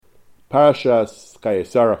Parashas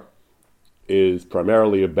Chayei is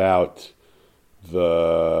primarily about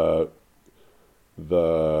the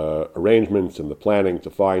arrangements and the planning to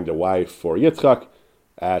find a wife for Yitzchak.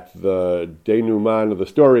 At the denouement of the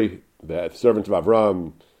story, the servant of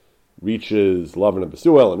Avram reaches Lavan and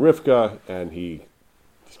Besuel and Rivka, and he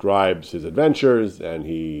describes his adventures, and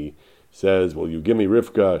he says, will you give me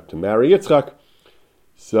Rivka to marry Yitzchak?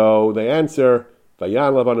 So they answer,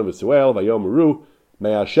 Vayan Lavan and Besuel, Vayomeru,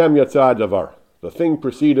 Me Hashem yatzah davar. The thing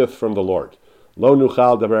proceedeth from the Lord. Lo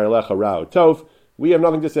nuchal davar elecha ra tov. We have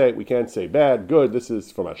nothing to say. We can't say bad, good. This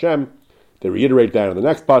is from Hashem. They reiterate that in the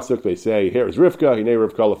next pasuk. They say, here is Rivka, hinei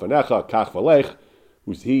Rivka lefanecha, kach v'lech,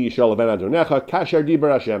 he shall ben adonecha, kasher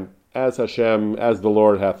diber Hashem, as the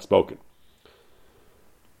Lord hath spoken.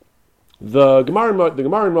 The Gemara in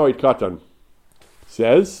Moed Katan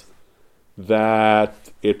says that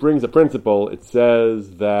it brings a principle. It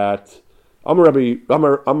says that Amar Rav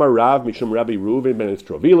Mishum Rabbi Reuven ben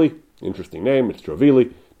Istrovili, interesting name,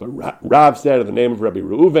 Istrovili, but Rav said of the name of Rabbi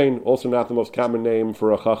Reuven, also not the most common name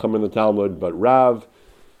for a Chacham in the Talmud, but Rav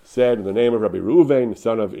said in the name of Rabbi Reuven,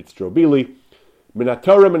 son of Istrovili, Minat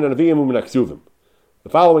Torah, min Neviim, min Ksuvim. The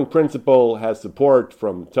following principle has support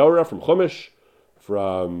from Torah, from Chumash,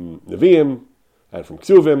 from Nevi'im, and from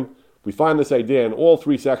Ksuvim. We find this idea in all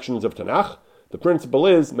three sections of Tanakh. The principle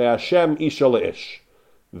is, Me Hashem isha le'ish,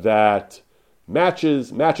 that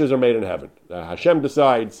matches are made in heaven. Hashem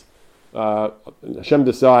decides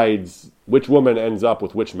which woman ends up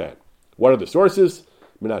with which man. What are the sources?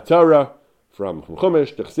 Minat Torah, from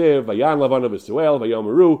Chumash, T'chsev, Vayan Lavan v'Suel,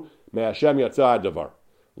 Vayomeru, Me Hashem yatzah davar.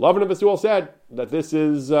 Lavan and Besuel said that this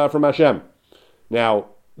is from Hashem. Now,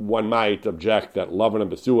 one might object that Lavan and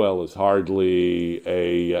Besuel is hardly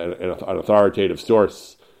an authoritative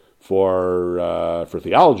source for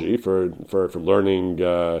theology, for learning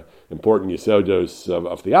important yesodos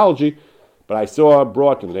of theology. But I saw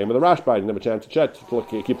brought in the name of the Rashba, I didn't have a chance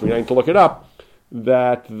to keep forgetting to look it up,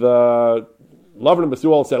 that the Lavan and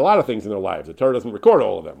Besuel said a lot of things in their lives. The Torah doesn't record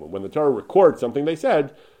all of them. When the Torah records something they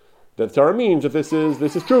said, that the Torah means that this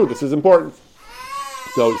is true, this is important.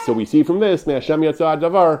 So we see from this, Me Hashem yatzah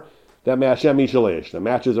davar, that Me Hashem isha le'ish, the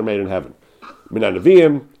matches are made in heaven. Minat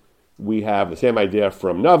Nevi'im, we have the same idea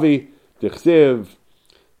from Navi, T'chsev,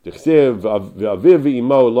 Aviv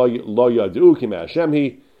imo lo yadu ki Me Hashem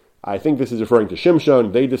hi. I think this is referring to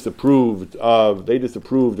Shimshon. They disapproved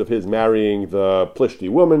of his marrying the Plishti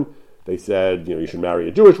woman. They said, you should marry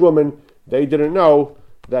a Jewish woman. They didn't know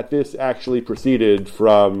that this actually proceeded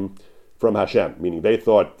from Hashem, meaning they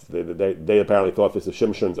apparently thought this is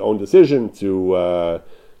Shimshon's own decision to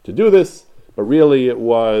do this, but really it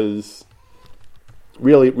was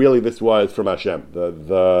this was from Hashem.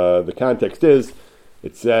 The context is,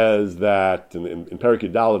 it says that in Perek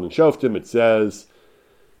Yud and Shoftim, it says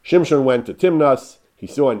Shimshon went to Timnas. He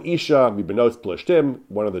saw an Isha mibenos Plishtim,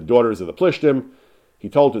 one of the daughters of the Plishtim. He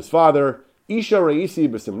told his father, Isha reisi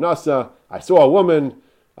b'simnasa. I saw a woman.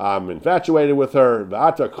 I'm infatuated with her.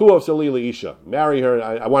 V'ata kuov salili Isha. Marry her.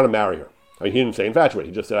 I want to marry her. I mean, he didn't say infatuated.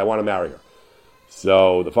 He just said, I want to marry her.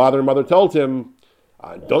 So the father and mother told him,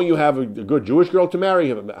 don't you have a good Jewish girl to marry?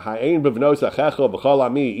 Is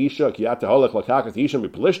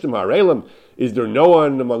there no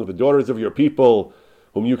one among the daughters of your people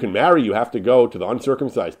whom you can marry? You have to go to the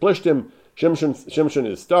uncircumcised Plishtim. Shimshon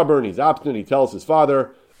is stubborn. He's obstinate. He tells his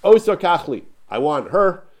father, Osa kachli. I want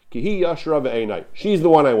her. Kihi yashra ve'enai. She's the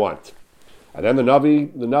one I want. And then the Navi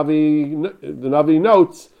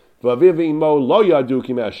notes, V'aviv imo lo yadu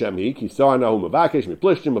ki me'Hashem hi, ki sa'anahu mavakesh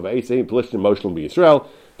mi'plishtim, v'eisei plishtim moshlim b'Yisrael.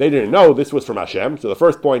 They didn't know this was from Hashem. So the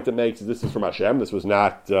first point it makes is this is from Hashem. This was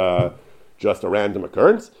not just a random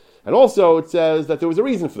occurrence. And also it says that there was a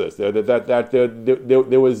reason for this. There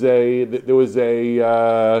was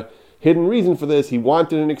a hidden reason for this. He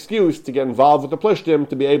wanted an excuse to get involved with the plishtim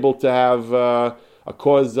to be able to have a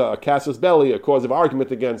cause, a casus belli, a cause of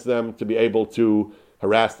argument against them, to be able to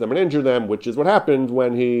harass them and injure them, which is what happened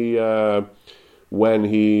when he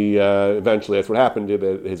eventually, that's what happened.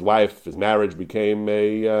 His wife, his marriage became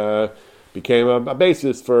a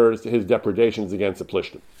basis for his depredations against the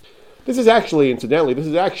plishtim. This is actually, incidentally,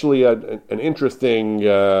 an interesting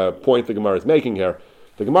point the Gemara is making here.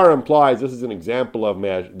 The Gemara implies this is an example of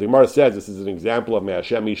the Gemara says this is an example of Me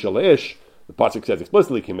Hashem isha le'ish. The pasuk says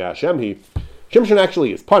explicitly ki Me Hashem hi. Shimshon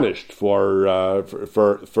actually is punished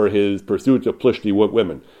for his pursuit of Plishti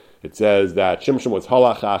women. It says that Shimshon was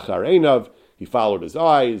halach achar einav. He followed his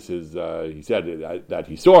eyes. He said that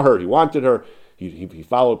he saw her. He wanted her. He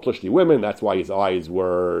followed Plishti women. That's why his eyes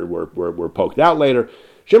were poked out later.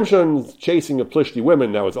 Shimshon's chasing of Plishti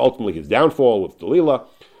women now is ultimately his downfall with Delilah.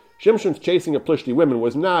 Shimshon's chasing of Plishti women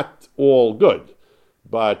was not all good,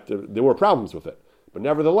 but there were problems with it. But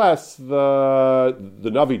nevertheless, the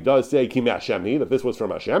Navi does say Ki Hashem hi, that this was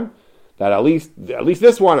from Hashem. That at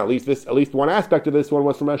least one aspect of this one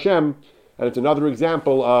was from Hashem, and it's another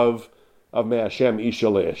example of Me Hashem Isha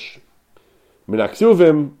Leish. Min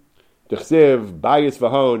Aksuvim Dechsev Bayis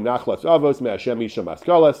Vahon Nachlas Avos Me Hashem Isha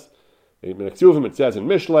Maskalas. In Min Aksuvim it says in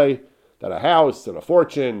Mishlei that a house and a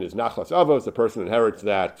fortune is Nachlas Avos, the person inherits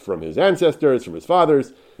that from his ancestors, from his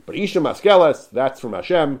fathers. But Isha Maskelas, that's from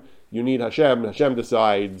Hashem. You need Hashem. Hashem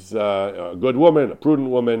decides a good woman, a prudent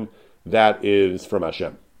woman, that is from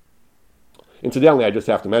Hashem. Incidentally, I just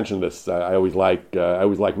have to mention this. I always like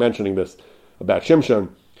mentioning this about Shimshon.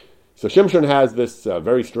 So Shimshon has this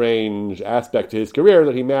very strange aspect to his career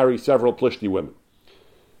that he marries several Plishti women.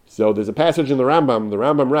 So there's a passage in the Rambam. The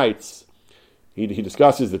Rambam writes, he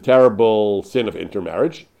discusses the terrible sin of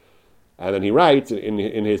intermarriage, and then he writes in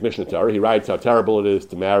his Mishnah Torah, he writes how terrible it is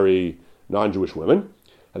to marry non-Jewish women.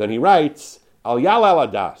 And then he writes, Al Yal Al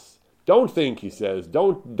Adas. Don't think, he says,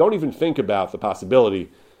 don't even think about the possibility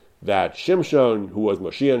that Shimshon, who was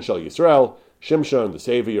Moshiach Shel Yisrael, Shimshon, the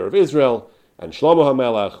savior of Israel, and Shlomo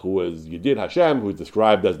HaMelech, who was Yedid Hashem, who is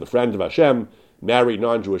described as the friend of Hashem, married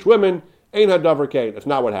non-Jewish women. Ein hadavar kain. That's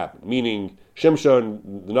not what happened. Meaning,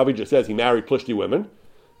 Shimshon, the Navi just says he married Plishti women.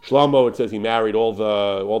 Shlomo, it says he married all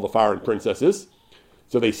the foreign princesses.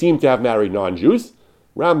 So they seem to have married non-Jews.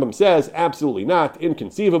 Rambam says, absolutely not,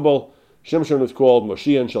 inconceivable. Shimshon was called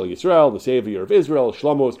Moshiach Shel Yisrael, the savior of Israel.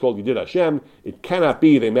 Shlomo was called Yedid Hashem. It cannot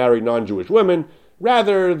be they married non-Jewish women.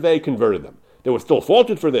 Rather, they converted them. They were still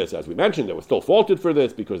faulted for this, as we mentioned. They were still faulted for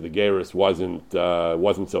this because the gerus wasn't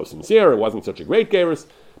so sincere. It wasn't such a great gerus.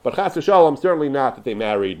 But chas v'shalom, certainly not that they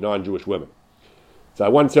married non-Jewish women. So I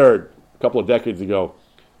once heard a couple of decades ago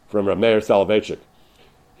from Rav Meir Soloveitchik.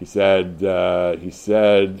 He said,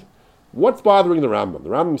 what's bothering the Rambam? The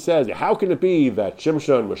Rambam says, how can it be that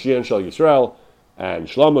Shimshon, Moshiach Shel Yisrael, and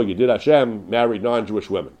Shlomo, Yedid Hashem, married non-Jewish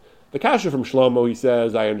women? The kasha from Shlomo, he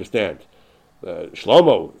says, I understand.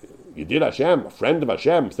 Shlomo, Yedid Hashem, a friend of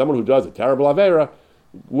Hashem, someone who does a terrible avera,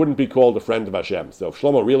 wouldn't be called a friend of Hashem. So if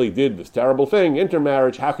Shlomo really did this terrible thing,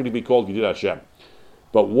 intermarriage, how could he be called Yedid Hashem?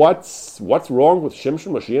 But what's wrong with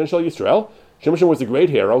Shimshon, Moshiach Shel Yisrael? Shimshon was a great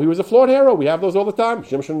hero. He was a flawed hero. We have those all the time.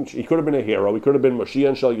 Shimshon, he could have been a hero. He could have been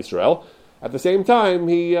Moshiach Shel Yisrael. At the same time,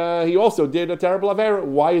 he also did a terrible avera.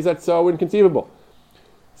 Why is that so inconceivable?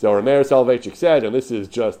 So Rameir Soloveitchik said, and this is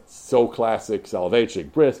just so classic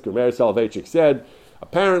Soloveitchik, brisk, Rameir Soloveitchik said,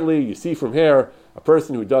 apparently, you see from here, a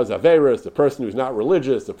person who does averas, a person who's not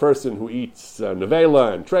religious, a person who eats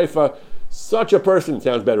nevela and treifa, such a person,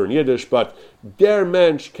 sounds better in Yiddish, but der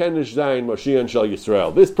Mensch kann nicht sein Moshiach Shel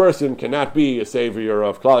Yisrael. This person cannot be a savior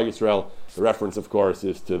of Klal Yisrael. The reference, of course,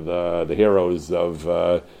 is to the heroes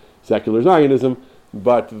of secular Zionism.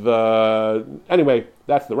 But anyway,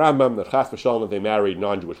 that's the Rambam. That chas v'shalom, that they married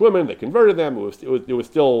non-Jewish women, they converted them. It was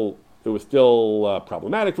still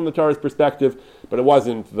problematic from the Torah's perspective, but it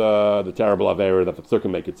wasn't the terrible avera that the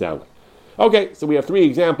Psukim make it sound like. Okay, so we have three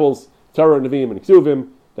examples: Torah, Nevi'im, and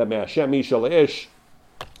Ksuvim. That Me Hashem Isha Leish,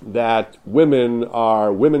 that women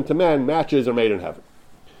are women to men, matches are made in heaven.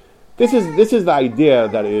 This is the idea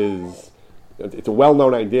that is, it's a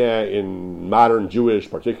well-known idea in modern Jewish,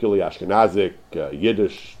 particularly Ashkenazic,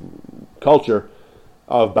 Yiddish culture,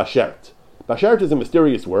 of bashert. Bashert is a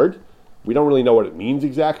mysterious word. We don't really know what it means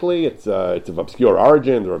exactly. It's of obscure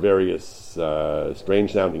origin. There are various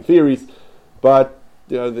strange-sounding theories, but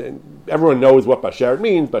everyone knows what bashert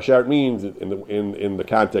means. Bashert means, in the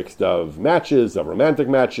context of matches, of romantic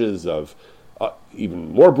matches, of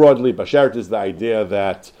even more broadly, bashert is the idea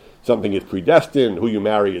that something is predestined. Who you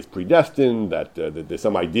marry is predestined. That there's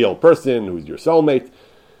some ideal person who's your soulmate.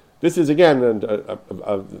 This is again a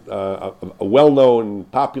well-known,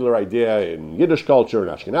 popular idea in Yiddish culture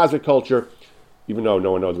and Ashkenazic culture, even though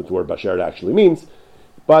no one knows what the word bashert actually means.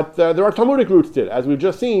 But there are Talmudic roots to it. As we've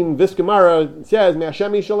just seen, this Gemara says, Me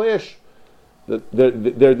Hashem Isha Leish.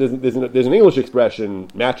 There's an English expression,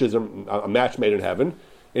 matches a match made in heaven.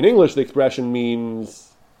 In English, the expression means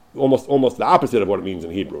almost the opposite of what it means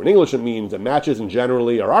in Hebrew. In English, it means that matches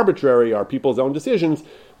generally are arbitrary, are people's own decisions.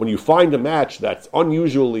 When you find a match that's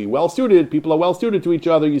unusually well-suited, people are well-suited to each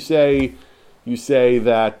other, you say, okay,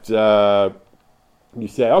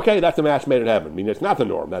 that's a match made in heaven. I mean, it's not the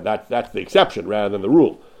norm. That's the exception rather than the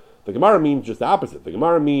rule. The Gemara means just the opposite. The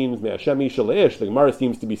Gemara means, Me Hashem Isha Leish. The Gemara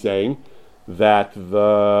seems to be saying that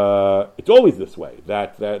it's always this way.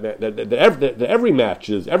 That every match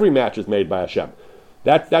is made by Hashem.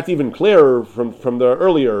 That's even clearer from the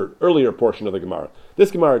earlier portion of the Gemara. This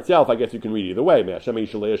Gemara itself, I guess you can read either way. Me'ashem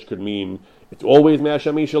Isha Leish could mean it's always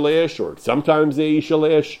Me'ashem Isha Leish, or it's sometimes Isha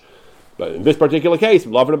Leish. But in this particular case,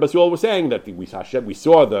 Lavan and Basul was saying that we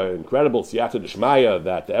saw the incredible Siyata D'Shmaya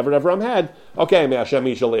that the Eved Avram had. Okay, Me'ashem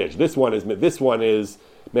Isha Leish. This one is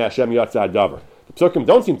Me'ashem Yatzad Davar. The Psukim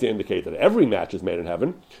don't seem to indicate that every match is made in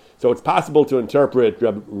heaven. So it's possible to interpret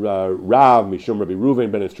Rav Mishum Rabbi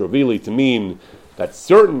Reuven ben Estrovili to mean that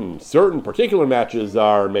certain particular matches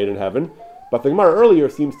are made in heaven, but the Gemara earlier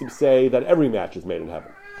seems to say that every match is made in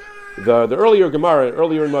heaven. The earlier Gemara,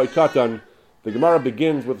 earlier in Moed Katan, the Gemara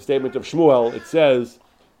begins with a statement of Shmuel. It says,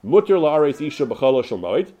 "Muter la'ares isha b'chol shel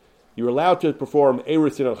moed." You're allowed to perform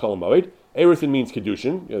erusin on chol moed. Erusin means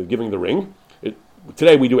kedushin, giving the ring.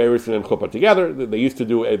 Today we do erusin and chuppah together. They used to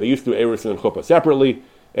do erusin and chuppah separately.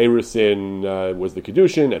 Erusin was the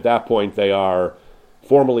kedushin. At that point, they are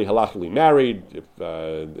formally halachically married.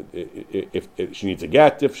 If she needs a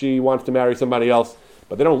get, if she wants to marry somebody else,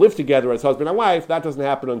 but they don't live together as husband and wife. That doesn't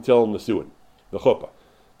happen until Nesuin, the chuppah.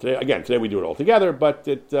 Today we do it all together, but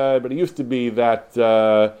it used to be that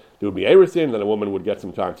there would be erusin, then a woman would get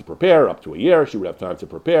some time to prepare, up to a year. She would have time to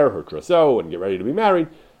prepare her trousseau and get ready to be married,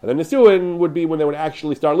 and then Nesuin would be when they would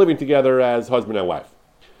actually start living together as husband and wife.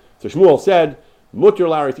 So Shmuel said, "Muter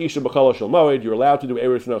la'aretz isha b'chol shel moed." You're allowed to do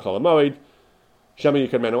erusin on chol moed. Shema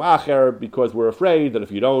yikad menu acher, because we're afraid that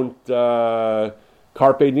if you don't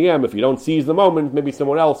carpe diem, if you don't seize the moment, maybe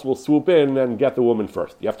someone else will swoop in and get the woman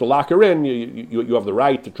first. You have to lock her in. You have the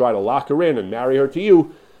right to try to lock her in and marry her to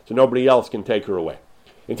you, so nobody else can take her away.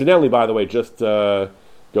 Incidentally, by the way, just go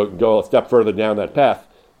a step further down that path.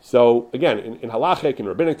 So again, in halachic and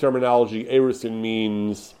rabbinic terminology, erusin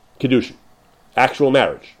means kedushin, actual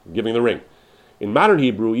marriage, giving the ring. In modern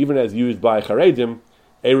Hebrew, even as used by Charedim,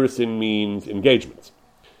 erusin means engagement.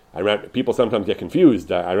 People sometimes get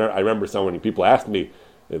confused. I remember when people asked me.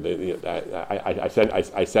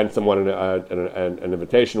 I sent someone an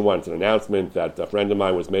invitation once, an announcement that a friend of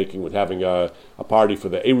mine was having a party for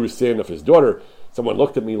the erusin of his daughter. Someone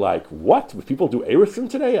looked at me like, "What? People do erusin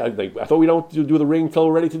today? I thought we don't do the ring till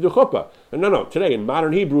we're ready to do chuppah." And no. Today in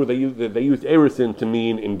modern Hebrew they used erusin to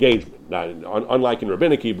mean engagement. Now, unlike in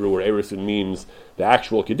rabbinic Hebrew where erusin means the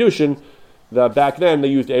actual kedushin. Back then they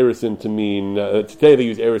used erusin to mean. Today they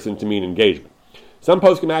use erusin to mean engagement. Some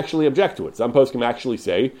poskim actually object to it. Some poskim actually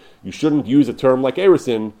say you shouldn't use a term like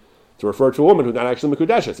erusin to refer to a woman who's not actually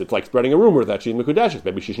mekudeshes. It's like spreading a rumor that she's mekudeshes.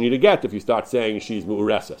 Maybe she should need a get if you start saying she's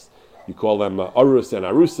mu'ureses. You call them arus and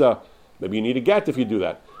arusa. Maybe you need a get if you do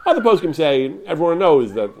that. Other poskim say everyone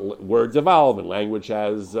knows that words evolve and language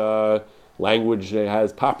has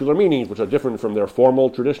popular meanings which are different from their formal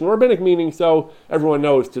traditional rabbinic meaning. So everyone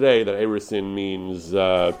knows today that erusin means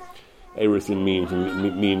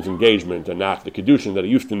engagement and not the kedushin that it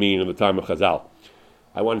used to mean in the time of Chazal.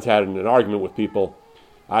 I once had an argument with people.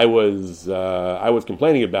 I was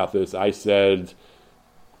complaining about this. I said,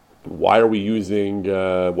 why are we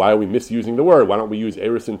misusing the word? Why don't we use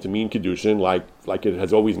erusin to mean kedushin like it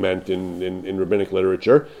has always meant in rabbinic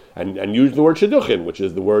literature, and use the word shidduchin, which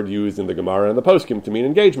is the word used in the Gemara and the Poskim to mean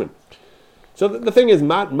engagement. So the thing is,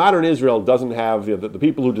 modern Israel doesn't have, the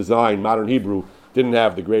people who designed modern Hebrew didn't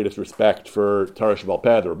have the greatest respect for Torah Sheba'al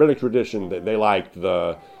Peh, the rabbinic tradition. They liked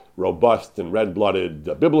the robust and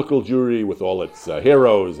red-blooded biblical Jewry with all its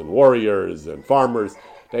heroes and warriors and farmers.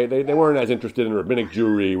 They weren't as interested in rabbinic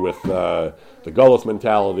Jewry with the Golos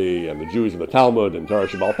mentality and the Jews of the Talmud and Torah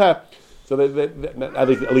Sheba'al Peh. So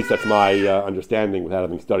at least that's my understanding without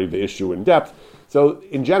having studied the issue in depth. So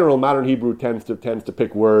in general, modern Hebrew tends to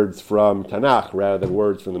pick words from Tanakh rather than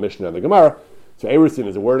words from the Mishnah and the Gemara. So erusin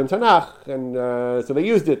is a word in Tanakh, and so they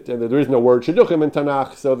used it. And there is no word shidduchim in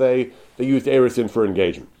Tanakh, so they used erusin for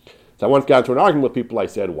engagement. So I once got into an argument with people. I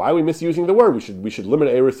said, why are we misusing the word? We should limit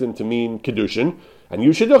erusin to mean kedushin, and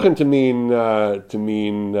use shidduchim to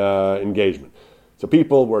mean engagement. So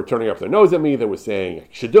people were turning up their nose at me. They were saying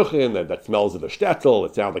shidduchin, that smells of the shtetl.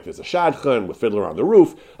 It sounds like there's a shadchan with fiddler on the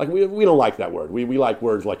roof. Like we don't like that word. We like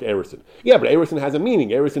words like erusin. Yeah, but erusin has a meaning.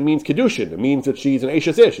 Erusin means kedushin. It means that she's an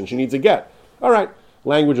eishes ish and she needs a get. All right,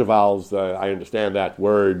 language evolves. I understand that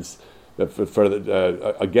words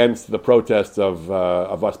against the protests of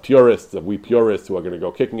us purists, of we purists who are going to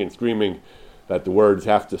go kicking and screaming that the words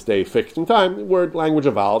have to stay fixed in time. Language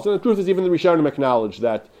evolves, and the truth is, even the Rishonim acknowledge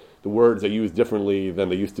that the words are used differently than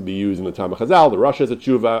they used to be used in the time of Chazal. The Rosh has a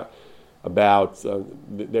tshuva about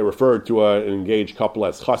they referred to an engaged couple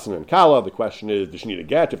as chassan and kala. The question is, does she need a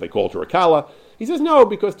get if they called her a kala? He says no,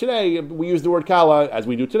 because today we use the word kala as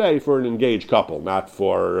we do today for an engaged couple, not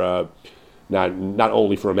for not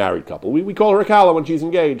only for a married couple. We call her a kala when she's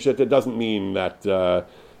engaged. It doesn't mean that,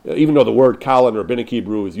 even though the word kala in Rabbinic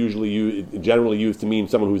Hebrew is generally used to mean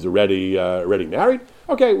someone who's already married.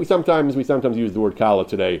 Okay, we sometimes use the word kala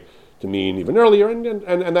today to mean even earlier,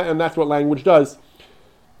 and that's what language does.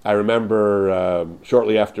 I remember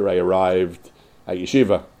shortly after I arrived at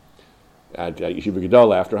Yeshiva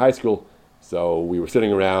Gedola after high school. So we were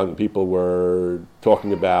sitting around and people were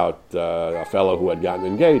talking about a fellow who had gotten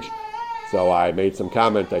engaged. So I made some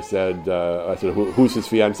comment. I said, who's his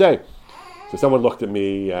fiancée? So someone looked at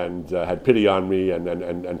me and had pity on me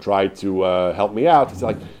and tried to help me out. He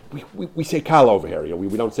said, we say kala over here.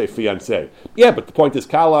 We don't say fiancé. Yeah, but the point is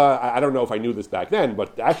kala. I don't know if I knew this back then,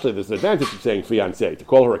 but actually there's an advantage of saying fiancé. To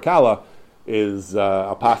call her a kala is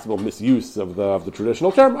a possible misuse of the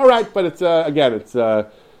traditional term. All right, but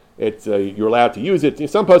it's you're allowed to use it.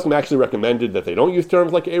 Some poskim actually recommended that they don't use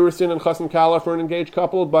terms like erusin and chas and kala for an engaged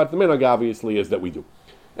couple, but the minhag obviously is that we do.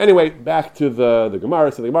 Anyway, back to the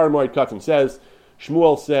Gemara. So the Gemara in Moed Katan says,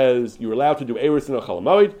 Shmuel says you're allowed to do erusin or chol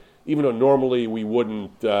hamoed, even though normally we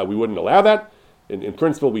wouldn't allow that. In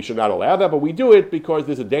principle, we should not allow that, but we do it because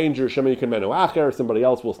there's a danger. Shema yikan menu acher, somebody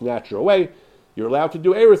else will snatch her away. You're allowed to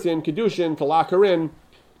do erusin, kedushin, to lock her in,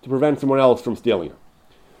 to prevent someone else from stealing her.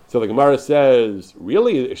 So the Gemara says,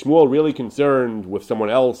 really, is Shmuel really concerned with someone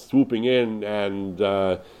else swooping in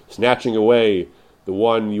and snatching away the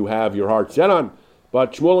one you have your heart set on?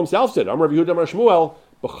 But Shmuel himself said, Amar Yehuda Amar Shmuel,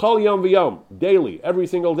 B'chol yom v'yom, daily, every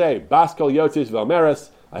single day, Baskal yotzis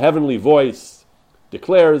v'almeres, a heavenly voice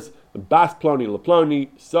declares, Bas ploni leploni,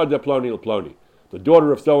 Sada ploni leploni. The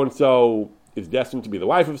daughter of so-and-so is destined to be the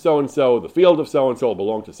wife of so-and-so, the field of so-and-so will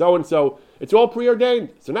belong to so-and-so. It's all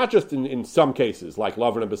preordained. So not just in some cases, like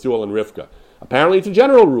Lavan and Besuel and Rivka. Apparently it's a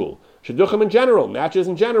general rule. Shidduchim in general, matches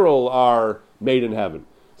in general are made in heaven.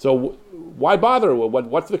 So why bother?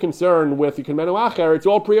 What's the concern with Yikan Menu Acher? It's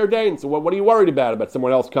all preordained. So what are you worried about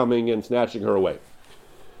someone else coming and snatching her away?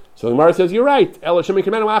 So the Gemara says, you're right. Ela Shem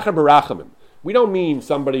Yikan Menu Acher barachamim. We don't mean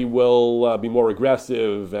somebody will be more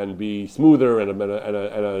aggressive and be smoother and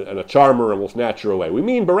a charmer and will snatch her away. We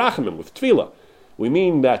mean barachamim, with tefillah. We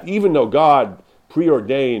mean that even though God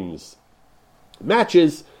preordains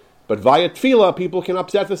matches, but via tefillah, people can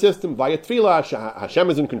upset the system. Via tefillah, Hashem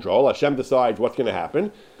is in control. Hashem decides what's going to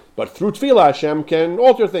happen. But through tefillah, Hashem can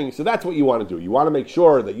alter things. So that's what you want to do. You want to make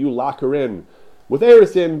sure that you lock her in with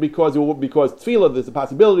erusin because tefillah, there's a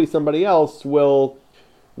possibility somebody else will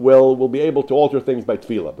be able to alter things by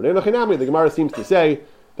tefillah. But in Achinami, the Gemara seems to say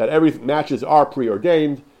that every matches are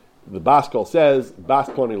preordained. The Baskal says, Bas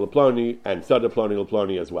ploni leploni, and Sada ploni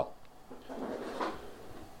leploni as well.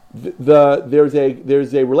 There's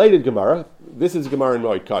a related Gemara. This is Gemara in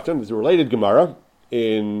Moed Katan. There's a related Gemara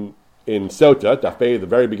in Sota, Daf Bey, the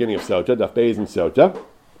very beginning of Sota. Daf Bey is in Sota.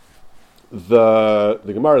 The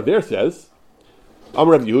Gemara there says,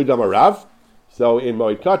 Amar Rav Yehuda Amar Rav. So in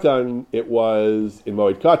Moed Katan it was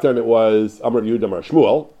Amar Rav Yehuda Amar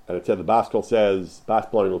Shmuel, and it said the Baskal says Bas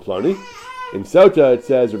ploni leploni. In Sota it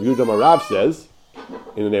says Rav Yehuda Amar Rav says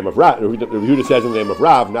in the name of Rav. Rav Yehuda says in the name of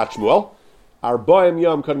Rav, not Shmuel. Arbaim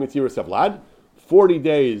yom kadem yetziras havlad, 40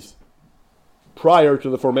 days prior to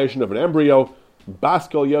the formation of an embryo,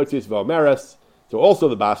 Baskal yotzis v'omeres. So also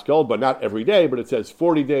the Baskal, but not every day, but it says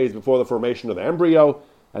 40 days before the formation of the embryo,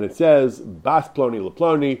 and it says Bas ploni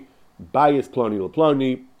leploni, Bayis ploni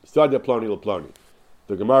leploni, Sada ploni leploni.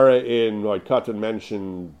 The Gemara in Moed Katan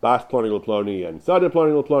mentioned Bas ploni leploni and Sada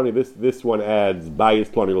ploni leploni. This one adds Bayis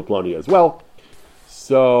ploni leploni as well.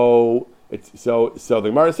 So the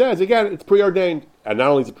Gemara says, again, it's preordained. And not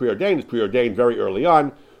only is it preordained, it's preordained very early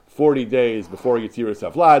on, 40 days before Yetziras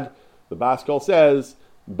Havlad. The Baskal says,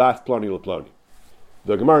 Bas ploni leploni.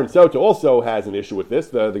 The Gemara in Sota also has an issue with this.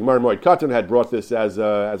 The Gemara in Moed Katan had brought this as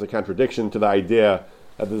a contradiction to the idea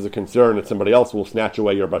that there's a concern that somebody else will snatch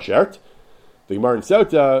away your bashert. The Gemara in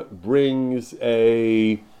Sota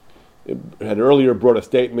had earlier brought a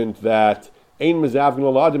statement that Ein mezavin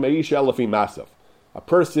l'adam eisha elafi masav. A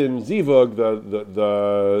person zivug,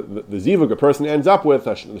 the zivug a person ends up with,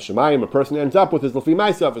 the shemayim a person ends up with is l'fi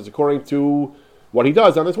masav, is according to what he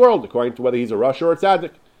does on this world, according to whether he's a rasha or a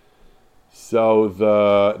tzaddik. So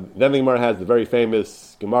then the Gemara has the very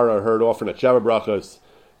famous Gemara heard often at Sheva Brachos,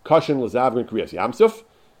 Kashin l'zavin kriyas yamsuf,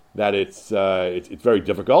 that it's very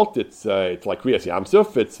difficult. It's like kriyas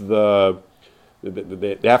yamsuf.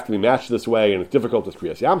 They have to be matched this way, and it's difficult as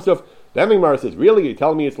kriyas yamsuf. Then the Gemara says, really? You're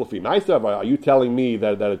telling me it's l'fi ma'asav? Are you telling me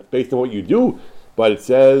that it's based on what you do? But it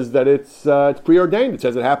says that it's preordained. It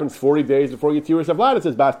says it happens 40 days before Yetziras Havlad. It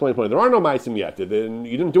says Bas ploni leploni. There are no ma'asim yet. You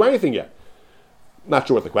didn't do anything yet. Not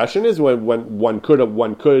sure what the question is. When one could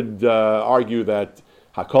argue that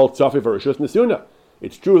Hakol Tzafi V'Rishus Nesuna.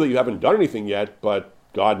 It's true that you haven't done anything yet, but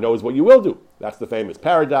God knows what you will do. That's the famous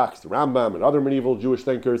paradox. The Rambam and other medieval Jewish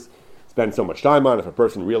thinkers spend so much time on. If a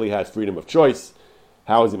person really has freedom of choice,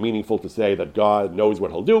 how is it meaningful to say that God knows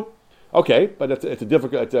what He'll do? Okay, but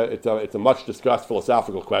it's a much discussed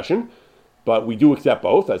philosophical question. But we do accept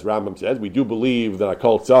both, as Rambam says. We do believe that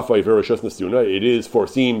Hakol Tzafay V'Rishus Nesuna, it is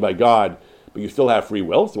foreseen by God, but you still have free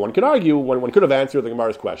will. So one could argue, one could have answered the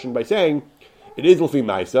Gemara's question by saying, it is L'fi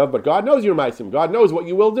Maisa, but God knows your Maisim. God knows what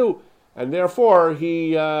you will do. And therefore,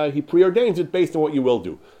 He preordains it based on what you will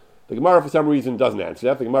do. The Gemara, for some reason, doesn't answer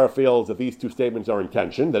that. The Gemara feels that these two statements are in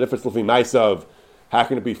tension, that if it's L'fi Maisa, how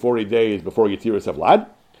can it be 40 days before Yetziras Havlad?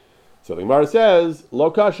 So the Gemara says, Lo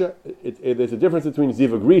Kasha, there's a difference between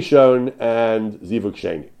Zivug Rishon and Zivug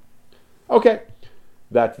Sheni. Okay,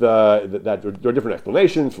 that there are different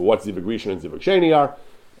explanations for what Zivug Rishon and Zivug Sheni are,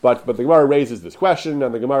 but the Gemara raises this question,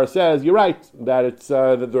 and the Gemara says, you're right, that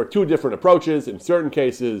that there are two different approaches. In certain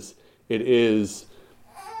cases, the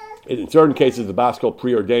Baskal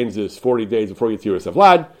preordains this 40 days before Yetziras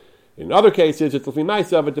Havlad. In other cases, it's L'fi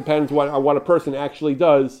Maisav. It depends on what a person actually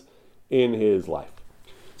does in his life.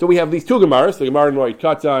 So we have these two Gemaras, the Gemara in Moed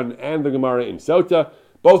Katan and the Gemara in Sota,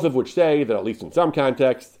 both of which say that, at least in some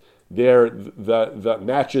contexts, the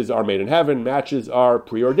matches are made in heaven, matches are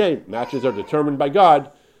preordained, matches are determined by God,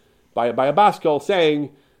 by a Baskal saying,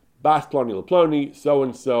 Bas Ploni LePloni,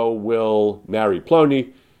 so-and-so will marry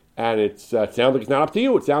Ploni, and it sounds like it's not up to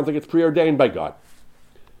you, it sounds like it's preordained by God.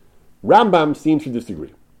 Rambam seems to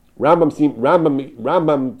disagree. Rambam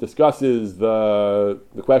discusses the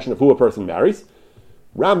question of who a person marries.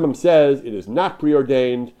 Rambam says it is not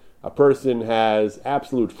preordained. A person has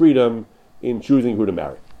absolute freedom in choosing who to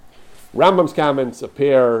marry. Rambam's comments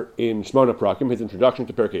appear in Shmona Prakim, his introduction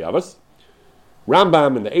to Pirkei Avos.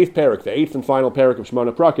 Rambam, in the 8th parak, the 8th and final parak of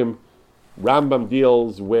Shmona Prakim, Rambam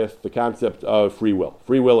deals with the concept of free will.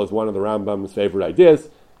 Free will is one of the Rambam's favorite ideas.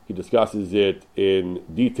 He discusses it in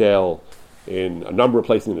detail in a number of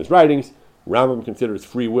places in his writings. Rambam considers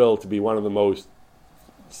free will to be one of the most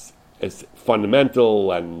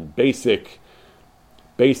fundamental and basic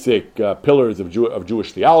pillars of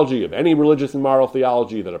Jewish theology, of any religious and moral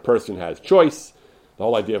theology, that a person has choice. The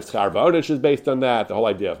whole idea of Schar V'Odesh is based on that. The whole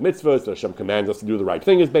idea of mitzvahs, that Hashem commands us to do the right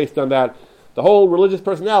thing, is based on that. The whole religious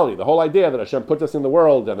personality, the whole idea that Hashem puts us in the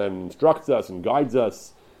world and then instructs us and guides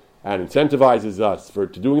us and incentivizes us to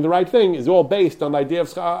doing the right thing, is all based on the idea of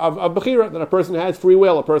Bechira, that a person has free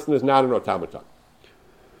will, a person is not an automaton.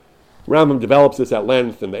 Rambam develops this at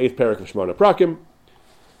length in the 8th parak of Shmona Prakim,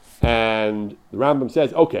 and the Rambam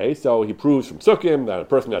says, okay, so he proves from Sukkim that a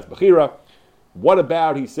person has Bechira. What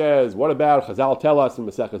about Chazal tell us in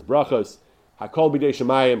Maseches Brachos, Hakol b'dei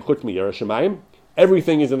Shemayim chutz mi'yirah Shemayim?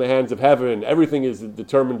 Everything is in the hands of heaven. Everything is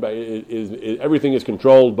determined by everything is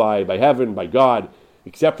controlled by heaven, by God,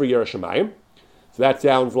 except for Yirah Shemayim. So that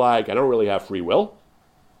sounds like I don't really have free will.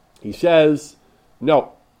 He says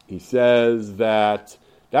no. He says that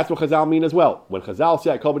that's what Chazal mean as well. When Chazal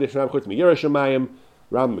say Hakol b'dei Shemayim chutz mi'yirah Shemayim,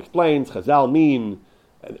 Rambam explains Chazal mean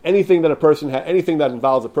anything that a person anything that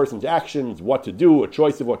involves a person's actions, what to do, a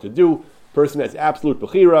choice of what to do. Person has absolute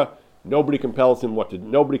bechira. Nobody compels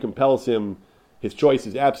him. His choice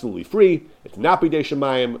is absolutely free. It's not bidei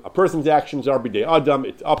shemayim. A person's actions are bidei adam.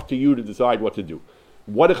 It's up to you to decide what to do.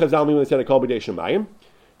 What did Chazal mean when they said Hakol bidei shemayim?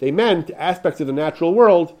 They meant aspects of the natural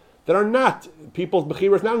world that are not, people's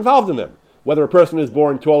bechira is not involved in them. Whether a person is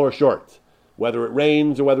born tall or short, whether it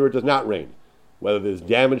rains or whether it does not rain, whether there's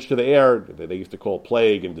damage to the air. They used to call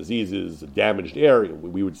plague and diseases damaged air.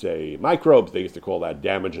 We would say microbes. They used to call that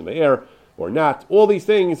damage in the air or not. All these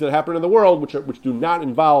things that happen in the world which do not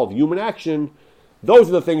involve human action, those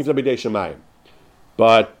are the things that are bidei shemayim.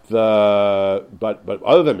 But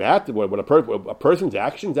other than that, what a person's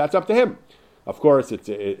actions, that's up to him. Of course,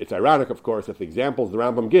 it's ironic, of course, that the examples the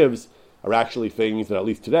Rambam gives are actually things that, at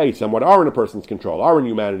least today, somewhat are in a person's control, are in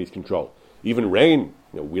humanity's control. Even rain,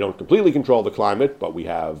 we don't completely control the climate, but we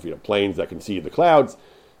have planes that can see the clouds.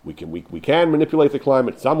 We can manipulate the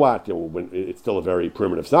climate somewhat. It's still a very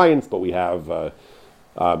primitive science, but we have the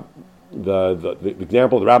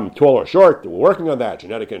example of the Rambam, tall or short. We're working on that,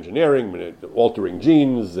 genetic engineering, altering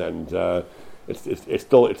genes, and it's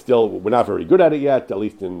still we're not very good at it yet, at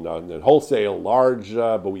least in wholesale, large.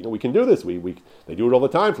 But we can do this. They do it all the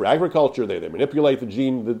time for agriculture. They manipulate the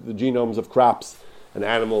genomes of crops and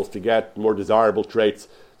animals to get more desirable traits.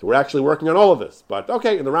 So we're actually working on all of this. But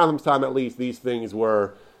okay, in the Rambam's time at least, these things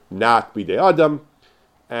were not bidei adam.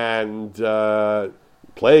 And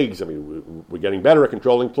plagues, we're getting better at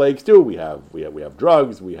controlling plagues too. We have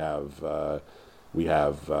drugs, we have We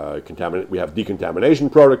have we have decontamination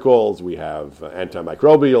protocols. We have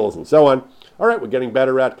antimicrobials and so on. All right, we're getting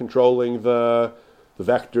better at controlling the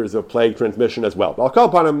vectors of plague transmission as well. But I'll call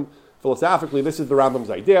upon him philosophically. This is the Rambam's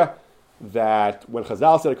idea that when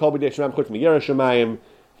Chazal said "Kol b'dei Shemayim chutz miyirei Shemayim,"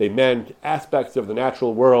 they meant aspects of the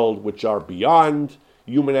natural world which are beyond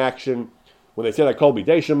human action. When they said "Kol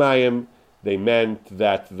b'dei Shemayim," they meant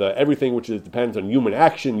that everything which depends on human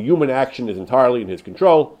action is entirely in his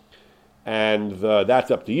control, and that's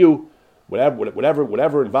up to you.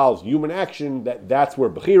 Whatever involves human action, that's where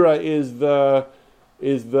Bechira is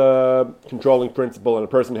the controlling principle, and a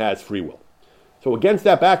person has free will. So against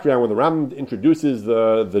that background, when the Rambam introduces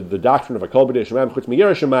the doctrine of Kol b'dei Shemayim chutz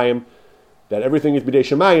miyirei Shemayim, that everything is b'dei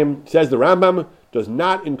Shemayim, says the Rambam, does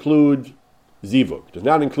not include zivug, does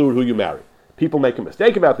not include who you marry. People make a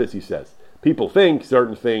mistake about this, he says. People think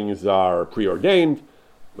certain things are preordained.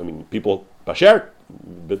 I mean, Bashert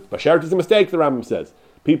is a mistake, the Rambam says.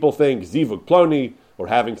 People think zivug ploni, or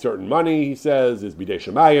having certain money, he says, is b'dei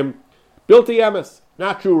Shemayim. Bilti emes,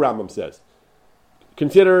 not true, Rambam says.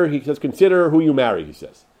 Consider who you marry, he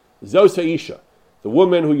says. Zos ha'isha, the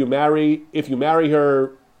woman who you marry, if you marry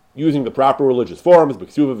her using the proper religious forms,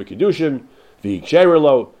 b'ksuva v'kiddushin,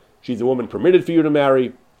 v'ikshera, she's a woman permitted for you to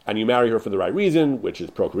marry, and you marry her for the right reason, which is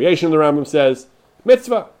procreation, the Rambam says.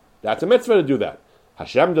 Mitzvah, that's a mitzvah to do that.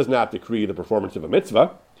 Hashem does not decree the performance of a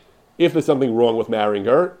mitzvah. If there's something wrong with marrying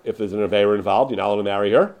her, if there's an Aveira involved, you're not allowed to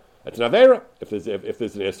marry her. It's an Aveira. If there's an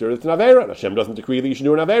Isser, it's an Aveira. Hashem doesn't decree that you should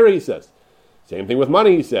do an Aveira, he says. Same thing with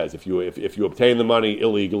money, he says. If you obtain the money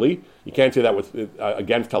illegally, you can't say that was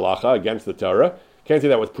against halacha, against the Torah. You can't say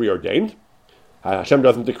that was preordained. Hashem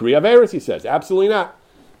doesn't decree Aveiras, he says. Absolutely not.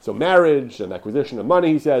 So marriage and acquisition of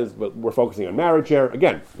money, he says, but we're focusing on marriage here.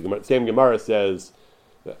 Again, the same Gemara says,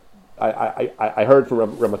 I heard from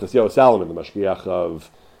Rav Matasyahu Salomon, the Mashgiach of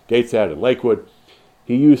Gateshead and Lakewood.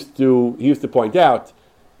 He used to point out,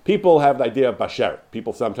 people have the idea of Basher.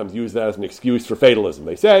 People sometimes use that as an excuse for fatalism.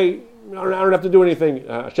 They say, I don't have to do anything.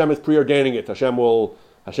 Hashem is preordaining it. Hashem will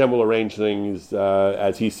arrange things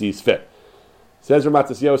as He sees fit. Says Rav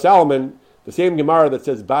Matasyahu Salomon, the same Gemara that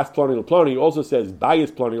says Bas Ploni L'Ploni also says Bayis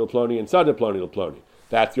Ploni L'Ploni and Sada Ploni L'Ploni.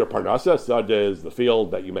 That's your Parnasa. Sada is the field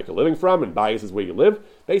that you make a living from, and Bayis is where you live.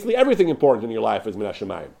 Basically, everything important in your life is Min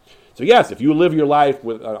HaShamayim. So yes, if you live your life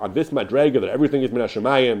with on this Madrega that everything is Min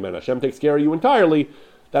HaShamayim and Hashem takes care of you entirely,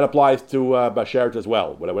 that applies to Bashert as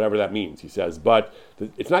well, whatever that means, he says. But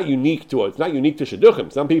it's not unique to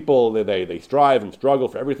Shidduchim. Some people, they strive and struggle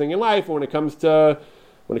for everything in life, and when it comes to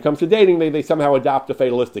dating, they somehow adopt a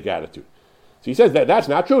fatalistic attitude. So he says that's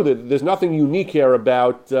not true. There's nothing unique here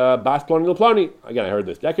about Bas Ploni L'Ploni. Again, I heard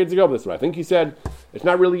this decades ago, but this is what I think he said. It's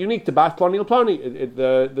not really unique to Bas Ploni L'Ploni.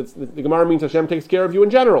 The Gemara means Hashem takes care of you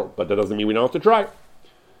in general, but that doesn't mean we don't have to try.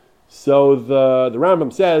 So the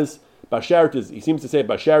Rambam says, he seems to say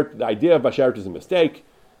Bashert, the idea of Bashert is a mistake.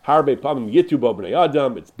 Harbe Pamim Yitubo B'nei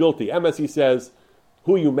Adam, it's built the emes, he says.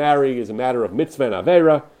 Who you marry is a matter of mitzvah and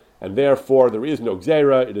avera, and therefore there is no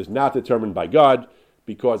gzeira. It is not determined by God,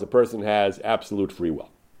 because a person has absolute free will.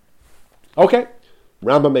 Okay,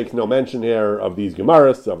 Rambam makes no mention here of these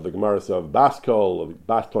Gemaras, of the Gemaras of Baskol, of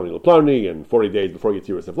Bas Ploni L'Ploni, and 40 days before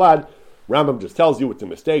Yetziras Vlad. Rambam just tells you it's a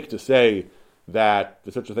mistake to say that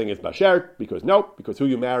there's such a thing as Bashert, because who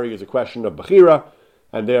you marry is a question of Bechira,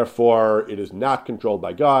 and therefore it is not controlled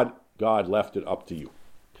by God. God left it up to you.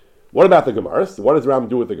 What about the Gemaras? What does Rambam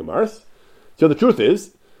do with the Gemaras? So the truth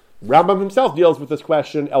is, Rambam himself deals with this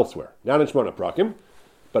question elsewhere, not in Shmona Prakim.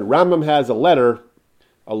 But Rambam has a letter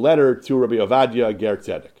to Rabbi Ovadia Ger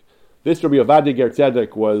Tzedek. This Rabbi Ovadia Ger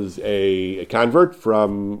Tzedek was a convert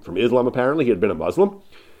from Islam, apparently. He had been a Muslim.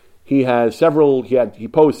 He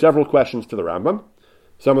posed several questions to the Rambam.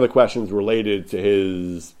 Some of the questions related to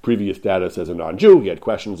his previous status as a non-Jew. He had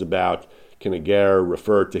questions about, can a ger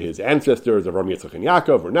refer to his ancestors, Avraham, Yitzchak, and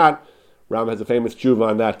Yaakov, or not? Rambam has a famous tshuva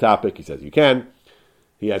on that topic. He says you can.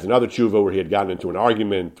 He has another tshuva where he had gotten into an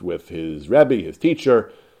argument with his Rebbe, his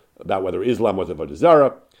teacher, about whether Islam was Avodah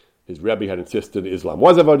Zarah. His Rebbe had insisted Islam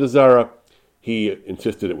was Avodah Zarah. He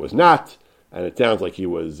insisted it was not, and it sounds like he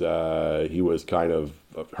was kind of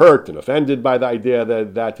hurt and offended by the idea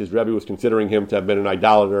that his Rebbe was considering him to have been an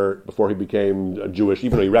idolater before he became Jewish,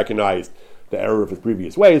 even though he recognized the error of his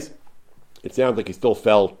previous ways. It sounds like he still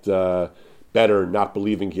felt better not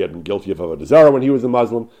believing he had been guilty of Avodah Zarah when he was a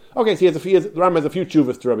Muslim. Okay, so the Rambam has a few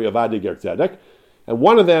tshuvas to Rabbi Ovadia Ger Tzedek. And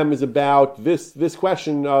one of them is about this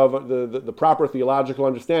question of the proper theological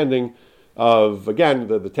understanding of, again,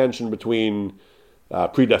 the tension between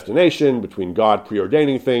predestination, between God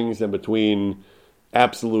preordaining things, and between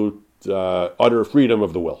absolute, utter freedom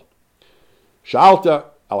of the will. Sha'alta,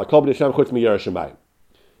 ala kol b'nei Hashem chutz miyirah shamayim.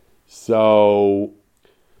 So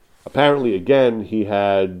apparently again he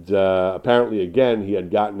had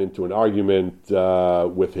gotten into an argument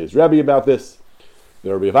with his Rebbe about this.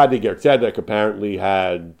 The Rebbe Ovadia Ger Tzedek apparently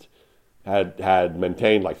had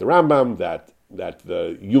maintained, like the Rambam, that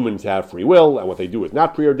the humans have free will and what they do is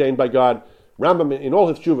not preordained by God. Rambam, in all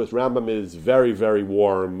his tshuvas, Rambam is very, very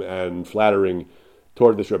warm and flattering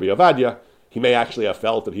toward this Rebbe Ovadia. He may actually have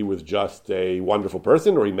felt that he was just a wonderful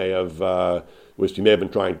person, or he may have been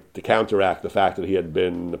trying to counteract the fact that he had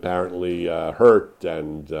been apparently hurt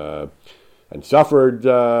and suffered,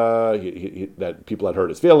 that people had hurt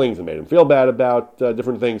his feelings and made him feel bad about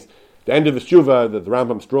different things. At the end of his tshuva, the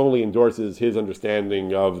Rambam strongly endorses his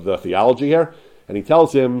understanding of the theology here, and he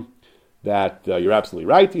tells him that you're absolutely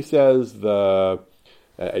right. He says you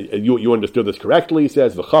understood this correctly. He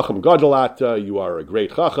says v'chacham gadolata, you are a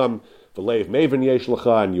great chacham. V'leiv meven yesh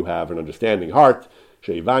lecha, and you have an understanding heart.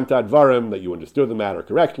 Sheivanta dvarim, that you understood the matter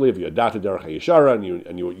correctly. V'yadata derech hayishara,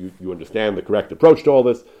 and you understand the correct approach to all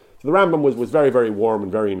this. So the Rambam was very, very warm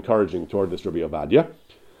and very encouraging toward this Rebbe Ovadia.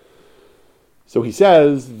 So he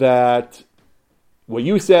says that what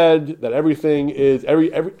you said, that everything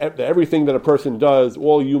that a person does,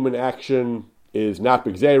 all human action is not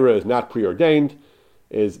b'gzeira, is not preordained,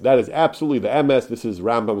 that is absolutely the emes. This is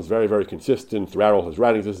Rambam's very, very consistent throughout all his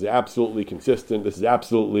writings. This is absolutely consistent. This is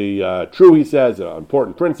absolutely true, he says, an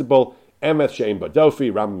important principle. Emes she'ein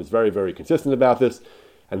badofi. Rambam is very, very consistent about this.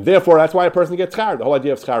 And therefore, that's why a person gets schar. The whole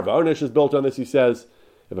idea of schar va'onish is built on this, he says.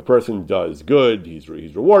 If a person does good, he's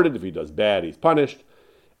rewarded. If he does bad, he's punished.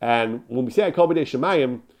 And when we say Kol b'nei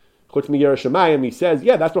Shemayim, chutz miyirah shamayim, he says,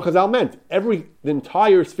 yeah, that's what Chazal meant. The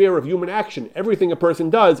entire sphere of human action, everything a person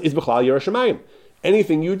does is b'chlal yirah shamayim.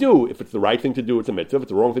 Anything you do, if it's the right thing to do, it's a mitzvah. If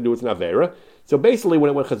it's the wrong thing to do, it's an avera. So basically,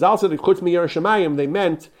 when Chazal said chutz miyirah shamayim, they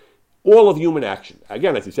meant all of human action.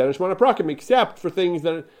 Again, as he said in Shemona Prakim, except for things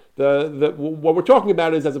that what we're talking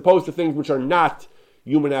about is as opposed to things which are not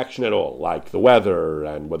human action at all, like the weather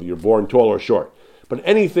and whether you're born tall or short. But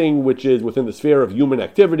anything which is within the sphere of human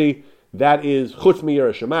activity, that is chutz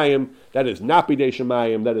miyirah shamayim, that is not bidei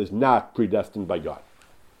shamayim, that is not predestined by God.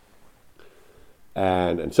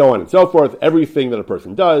 And so on and so forth. Everything that a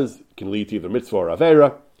person does can lead to either mitzvah or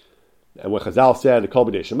avera. And when Chazal said kol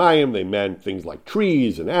b'nei shamayim, they meant things like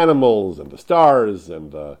trees and animals and the stars,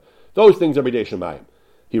 and those things are b'nei shamayim.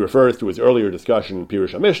 He refers to his earlier discussion in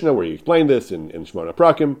Pirush HaMishnah, where he explained this in Shemona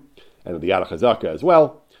Prakim, and in the Yad HaChazaka as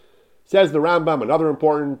well. Says the Rambam, another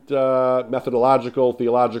important methodological,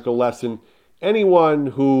 theological lesson: anyone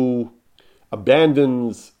who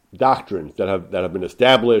abandons doctrines that have been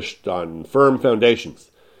established on firm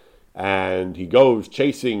foundations, and he goes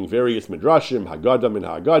chasing various midrashim, Haggadah min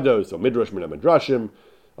Haggadah, so midrash min midrashim,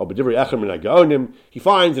 or b'divrei echad min hagaonim, he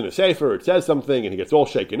finds in a sefer it says something, and he gets all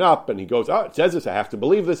shaken up, and he goes, "Oh, it says this, I have to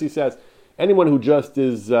believe this." He says, anyone who just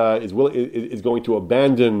is going to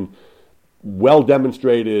abandon well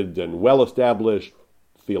demonstrated and well established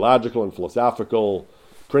theological and philosophical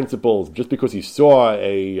principles just because he saw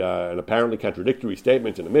an apparently contradictory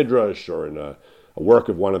statement in a midrash or in a work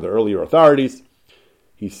of one of the earlier authorities.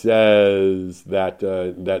 He says that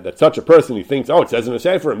such a person, he thinks, oh, it says in a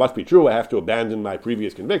sefer, it must be true, I have to abandon my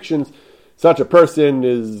previous convictions. Such a person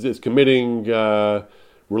is committing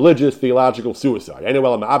religious, theological suicide.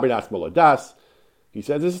 He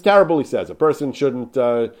says, this is terrible, he says. A person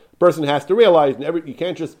has to realize, you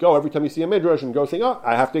can't just go every time you see a midrash and go saying, oh,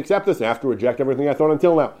 I have to accept this, I have to reject everything I thought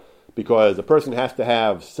until now. Because a person has to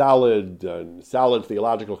have solid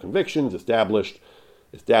theological convictions established,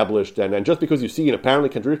 and just because you see an apparently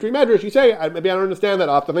contradictory medrash, you say, maybe I don't understand that,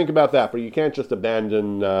 I'll have to think about that. But you can't just abandon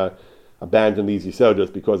these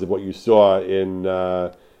yisodos because of what you saw in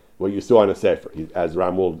a sefer, as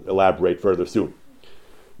Ram will elaborate further soon.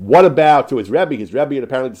 What about to his Rebbe? His Rebbe had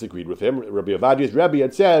apparently disagreed with him. Rabbi Ovadia's Rebbe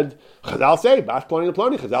had said, Chazal say, Bash Ploni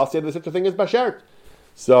Ploni, Chazal say there's such a thing as Bashert.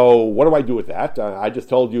 So what do I do with that? I just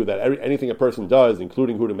told you that anything a person does,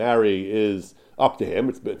 including who to marry, is up to him.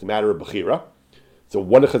 It's a matter of Bechira. So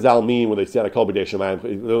what did Chazal mean when they said Akol B'dei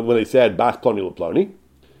Shemayim, when they said Bash Ploni L'Ploni?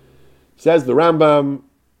 Says the Rambam,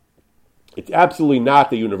 it's absolutely not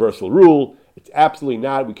the universal rule. It's absolutely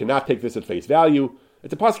not, we cannot take this at face value.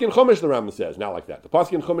 It's a pasuk in Chumash, the Rambam says, not like that. The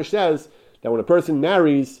pasuk in Chumash says that when a person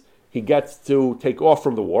marries, he gets to take off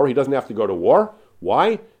from the war. He doesn't have to go to war.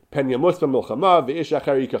 Why? Pen yamus v'milchama v'ish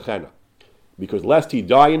acher yikachena. Because lest he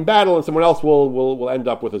die in battle and someone else will end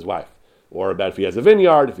up with his wife. Or about if he has a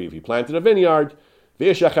vineyard, if he planted a vineyard,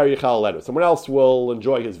 v'ish acher yichal leto. Someone else will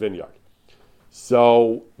enjoy his vineyard.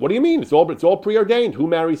 So, what do you mean? It's all preordained. Who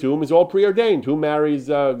marries whom is all preordained. Who marries,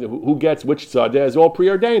 who gets which tzadeh is all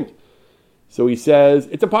preordained. So he says,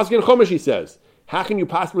 it's a pasuk in Chumash, he says. How can you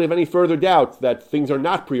possibly have any further doubt that things are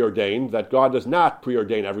not preordained, that God does not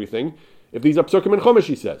preordain everything, if these are psukim in Chumash,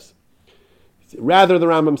 he says. Rather, the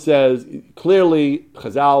Rambam says, clearly,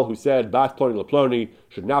 Chazal, who said, Bas Ploni LePloni,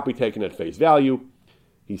 should not be taken at face value.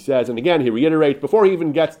 He says, and again, he reiterates, before he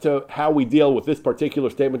even gets to how we deal with this particular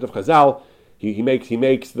statement of Chazal, he makes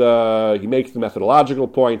the methodological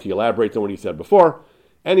point, he elaborates on what he said before.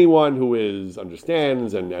 Anyone who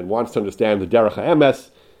understands and wants to understand the Derech HaEmes,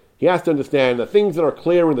 he has to understand the things that are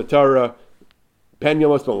clear in the Torah, Pen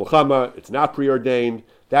Yomos B'Milchama, it's not preordained,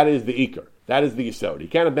 that is the Iker, that is the Yisod. He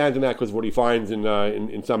can't abandon that because of what he finds in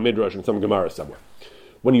some Midrash and some Gemara somewhere.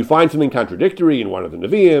 When you find something contradictory in one of the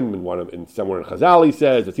Nevi'im, in somewhere in Chazal, he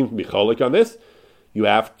says, it seems to be cholik on this, you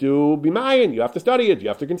have to be mayan, you have to study it, you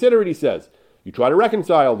have to consider it, he says. You try to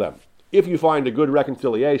reconcile them. If you find a good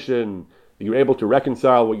reconciliation, you're able to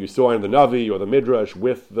reconcile what you saw in the Navi or the Midrash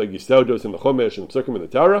with the Yisodos in the Chumash and the Psukim in the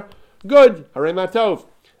Torah, good, Harei Matov.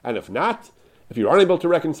 And if not, if you're unable to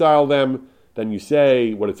reconcile them, then you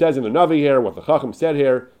say what it says in the Navi here, what the Chacham said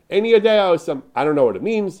here, Eini Yodea, I don't know what it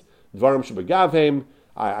means, Dvarim Shebegavheim,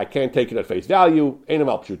 I can't take it at face value, Einam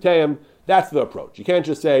al Pshuteim. That's the approach. You can't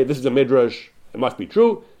just say, this is a Midrash, it must be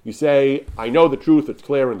true. You say, I know the truth, it's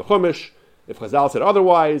clear in the Chumash. If Chazal said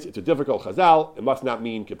otherwise, it's a difficult Chazal, it must not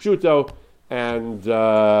mean Kipshuto, and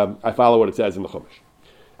I follow what it says in the Chumash.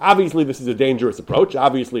 Obviously, this is a dangerous approach.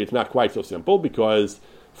 Obviously, it's not quite so simple, because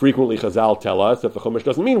frequently Chazal tell us that the Chumash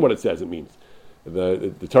doesn't mean what it says it means.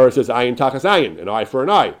 The Torah says, ayin tachas ayin, an eye for an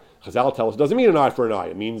eye. Chazal tells us it doesn't mean an eye for an eye.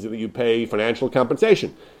 It means that you pay financial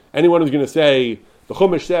compensation. Anyone who's going to say, the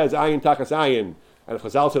Chumash says, ayin tachas ayin, and if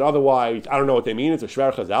Chazal said otherwise, I don't know what they mean, it's a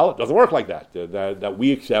shver Chazal, it doesn't work like that. That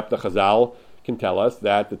we accept that Chazal can tell us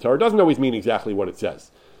that the Torah doesn't always mean exactly what it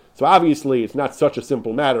says. So obviously, it's not such a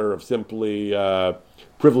simple matter of simply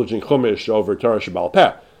privileging Chumash over Torah Shebaal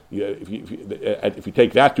Peh. If you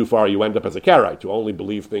take that too far, you end up as a Karaite, to only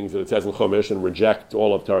believe things that it says in Chumash and reject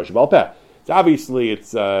all of Torah Shebaal Peh. So obviously,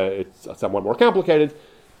 it's somewhat more complicated,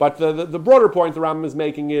 but the broader point the Rambam is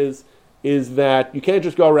making is that you can't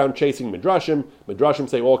just go around chasing Midrashim. Midrashim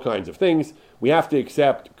say all kinds of things. We have to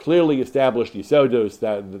accept clearly established Yisodos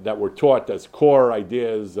that were taught as core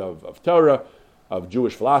ideas of Torah, of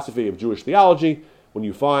Jewish philosophy, of Jewish theology. When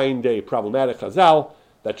you find a problematic Chazal,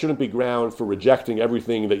 that shouldn't be ground for rejecting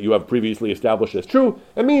everything that you have previously established as true.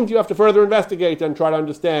 It means you have to further investigate and try to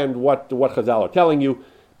understand what Chazal are telling you,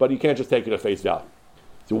 but you can't just take it at face value.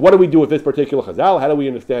 So what do we do with this particular Chazal? How do we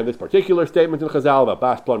understand this particular statement in Chazal about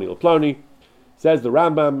Bas Ploni LePloni? Says the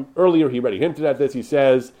Rambam, earlier he already hinted at this, he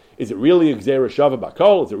says, is it really a Gzeira Shava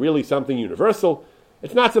Bakol? Is it really something universal?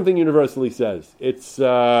 It's not something universal, he says. It's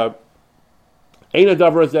Eina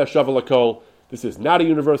Davar Zeh Shava Lakol. This is not a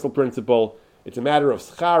universal principle. It's a matter of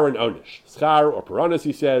schar and onish. Schar or paranis,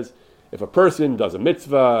 he says, if a person does a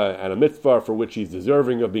mitzvah, and a mitzvah for which he's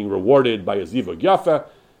deserving of being rewarded by a zivug yafa,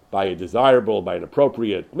 by a desirable, by an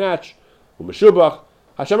appropriate match, umeshubach,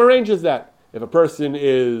 Hashem arranges that. If a person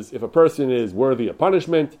is worthy of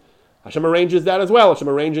punishment, Hashem arranges that as well. Hashem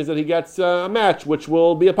arranges that he gets a match, which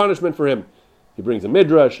will be a punishment for him. He brings a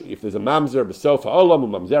midrash. If there's a mamzer b'sof ha'olam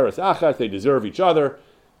u'mamzeres achas, they deserve each other,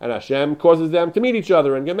 and Hashem causes them to meet each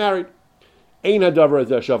other and get married. Ein hadavar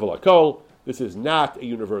zeh shavel hakol. This is not a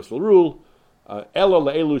universal rule. Elo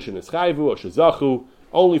le'elu shenischayvu or shezachu.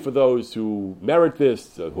 Only for those who merit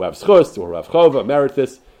this, who have schus or who have chova, merit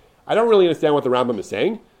this. I don't really understand what the Rambam is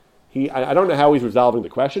saying. I don't know how he's resolving the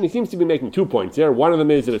question. He seems to be making 2 points here. One of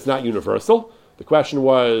them is that it's not universal. The question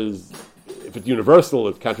was, if it's universal,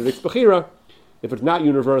 it contradicts Bechira. If it's not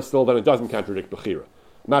universal, then it doesn't contradict Bechira.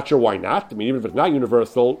 I'm not sure why not. I mean, even if it's not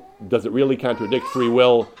universal, does it really contradict free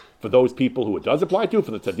will for those people who it does apply to,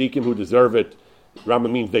 for the tzaddikim who deserve it?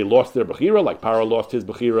 Rambam means they lost their Bechira, like Paro lost his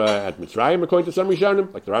Bechira at Mitzrayim, according to some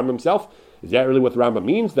Rishonim, like the Rambam himself. Is that really what the Rambam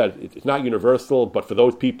means, that it's not universal, but for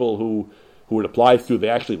those people who it applies to, they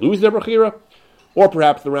actually lose their Bechira? Or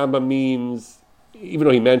perhaps the Rambam means, even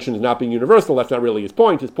though he mentions not being universal, that's not really his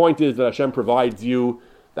point. His point is that Hashem provides you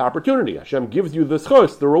the opportunity. Hashem gives you the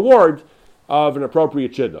schus, the reward of an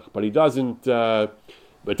appropriate shidduch. But he doesn't,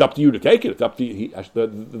 it's up to you to take it. It's up to you.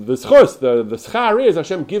 The schus, the schar is,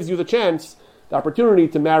 Hashem gives you the chance, the opportunity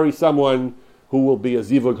to marry someone who will be a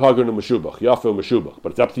zivug hagun and meshubach, yafa meshubach.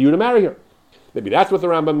 But it's up to you to marry her. Maybe that's what the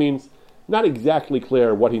Rambam means. Not exactly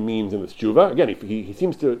clear what he means in this tshuva. Again, he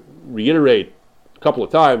seems to reiterate a couple of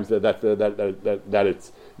times that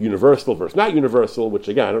it's universal versus not universal, which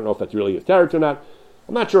again, I don't know if that's really his territory or not.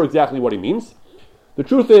 I'm not sure exactly what he means. The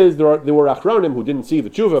truth is, there were achronim who didn't see the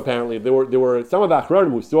tshuva, apparently. There were some of the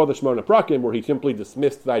achronim who saw the Shmona Prakim, where he simply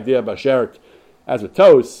dismissed the idea of Asheret as a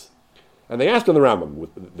tos. And they asked him the Rambam.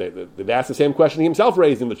 They asked the same question he himself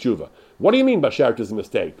raised in the Tshuva. What do you mean Bashert is a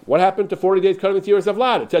mistake? What happened to 40 days cutting the tears of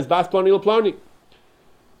Vlad? It says Bas Ploni L'Ploni.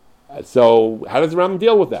 So how does the Rambam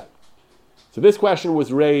deal with that? So this question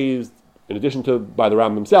was raised, in addition to by the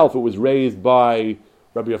Rambam himself, it was raised by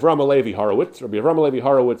Rabbi Avram Halevi Horowitz. Rabbi Avram Halevi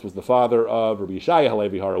Horowitz was the father of Rabbi Yeshaya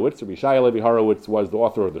Halevi Horowitz. Rabbi Yeshaya Halevi Horowitz was the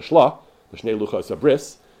author of the Shla, the Shnei Luchos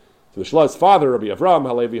Abris. So the Shla's father, Rabbi Avram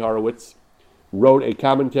Halevi Horowitz, wrote a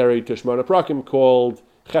commentary to Shmona Prakim called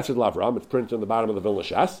Chesed Lavram. It's printed on the bottom of the Vilna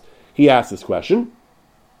Shas. He asked this question,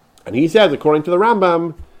 and he says, according to the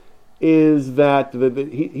Rambam, is that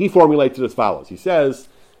he formulates it as follows. He says,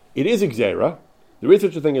 it is Xera, there is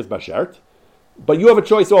such a thing as Bashert, but you have a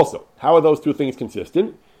choice also. How are those two things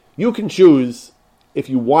consistent? You can choose if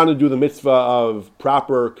you want to do the mitzvah of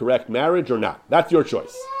proper, correct marriage or not. That's your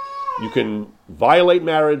choice. You can violate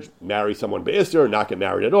marriage, marry someone be'isr, not get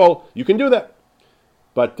married at all. You can do that.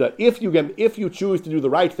 But if you choose to do the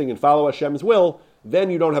right thing and follow Hashem's will, then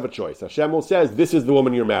you don't have a choice. Hashem will says, this is the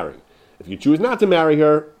woman you're marrying. If you choose not to marry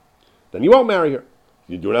her, then you won't marry her. If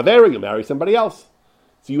you do an avera, you'll marry somebody else.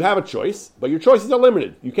 So you have a choice, but your choices are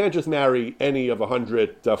limited. You can't just marry any of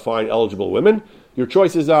 100 fine eligible women. Your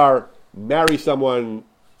choices are marry someone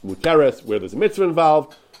muteres, where there's a mitzvah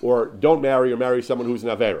involved, or don't marry or marry someone who's an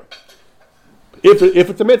avera. If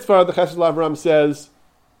it's a mitzvah, the Chesed Lavram says,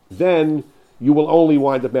 then you will only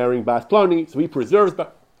wind up marrying Bas Ploni. So he preserves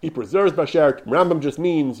Bashert. Rambam just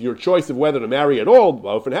means your choice of whether to marry at all,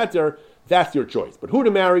 Ofen Heter, that's your choice. But who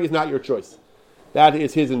to marry is not your choice. That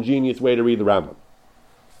is his ingenious way to read the Rambam.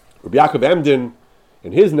 Rabbi Yaakov Emden,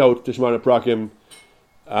 in his note to Shmona Prakim,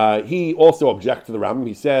 he also objects to the Rambam.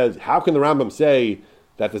 He says, how can the Rambam say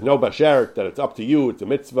that there's no Bashert, that it's up to you, it's a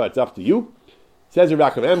mitzvah, it's up to you? Says Rabbi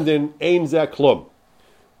Yaakov Emden, Ein Zeh Klum,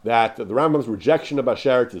 that the Rambam's rejection of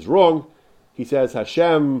Bashert is wrong. He says that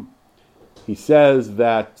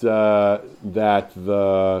the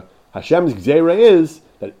Hashem's Gzeira is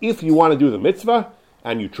that if you want to do the mitzvah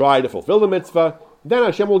and you try to fulfill the mitzvah, then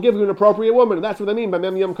Hashem will give you an appropriate woman. And that's what they mean by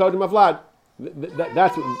Mem Yom Kodim Avlad.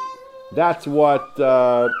 That's what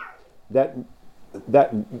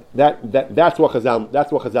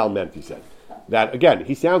Chazal meant. He said that again.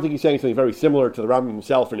 He sounds like he's saying something very similar to the Rambam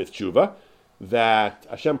himself in his tshuva, that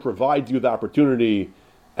Hashem provides you the opportunity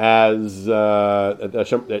as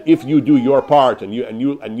that if you do your part and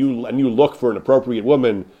you look for an appropriate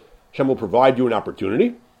woman, Hashem will provide you an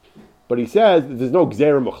opportunity. But he says there's no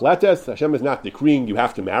gzeira muchletes. Hashem is not decreeing you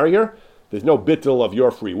have to marry her. There's no bittul of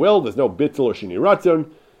your free will. There's no bittul or shini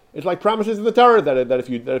ratzon. It's like promises of the Torah that if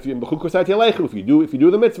you do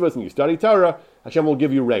the mitzvahs and you study Torah, Hashem will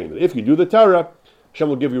give you rain. If you do the Torah, Hashem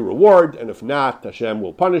will give you reward, and if not, Hashem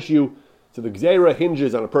will punish you. So the gzeira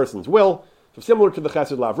hinges on a person's will. So similar to the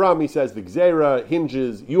Chesed Lavram, he says the gzeira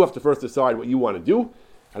hinges. You have to first decide what you want to do,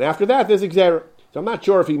 and after that, there's a gzeira. So I'm not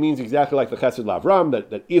sure if he means exactly like the Chesed Lavram,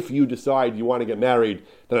 that if you decide you want to get married,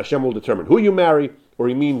 then Hashem will determine who you marry, or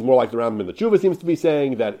he means more like the Rambam in the Tshuva seems to be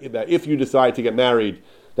saying, that if you decide to get married,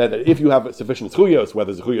 that if you have sufficient zechuyos,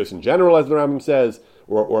 whether zechuyos in general, as the Rambam says,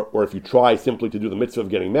 or if you try simply to do the mitzvah of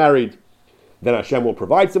getting married, then Hashem will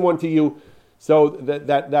provide someone to you. So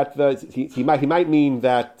he might mean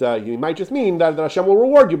that he might just mean that Hashem will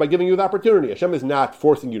reward you by giving you the opportunity. Hashem is not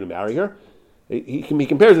forcing you to marry her. He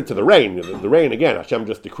compares it to the rain. The rain, again, Hashem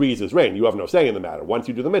just decrees his rain. You have no say in the matter. Once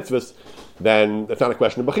you do the mitzvahs, then it's not a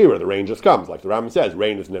question of bechira. The rain just comes. Like the Rambam says,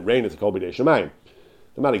 rain is a kol b'dei shemayim.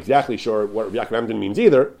 I'm not exactly sure what Rabbi Yaakov Emden means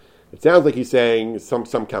either. It sounds like he's saying some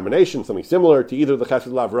combination, something similar to either the Chesed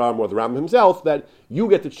Lavram or the Rambam himself, that you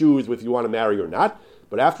get to choose if you want to marry or not.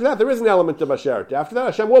 But after that, there is an element of Bashert. After that,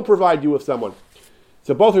 Hashem will provide you with someone.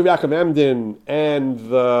 So both Rabbi Yaakov Emden and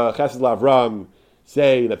the Chesed Lavram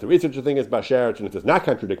say that there is such a thing as Bashert, and it does not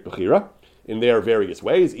contradict Bechira in their various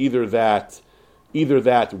ways. Either that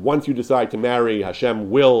once you decide to marry, Hashem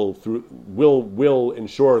will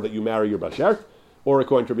ensure that you marry your Bashert, or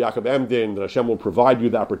according to Rabbi Yaakov Emden, that Hashem will provide you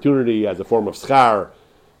the opportunity as a form of schar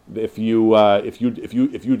if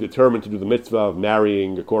you determine to do the mitzvah of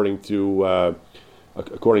marrying according to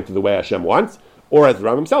the way Hashem wants. Or as the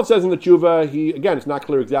Rambam himself says in the Tshuva, it's not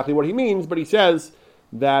clear exactly what he means, but he says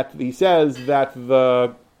that the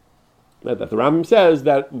Rambam says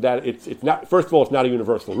that it's not, first of all, it's not a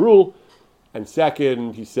universal rule, and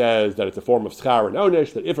second, he says that it's a form of schar and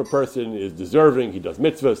onish, that if a person is deserving, he does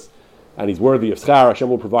mitzvahs, and he's worthy of schar, Hashem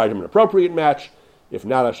will provide him an appropriate match. If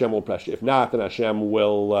not, Hashem will. If not, then Hashem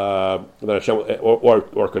will.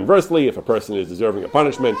 Or conversely, if a person is deserving of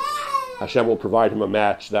punishment, Hashem will provide him a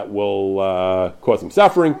match that will cause him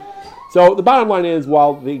suffering. So the bottom line is,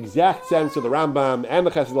 while the exact sense of the Rambam and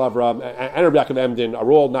the Chesed Avram and Rabbi Yaakov Emden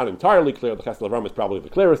are all not entirely clear, the Chesed Avram is probably the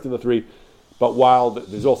clearest of the three. But while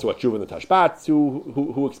there's also a Tshuva in the Tashbat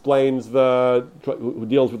who explains who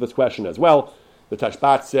deals with this question as well. The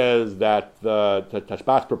Tashbat says that the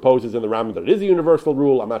Tashbat proposes in the Rambam that it is a universal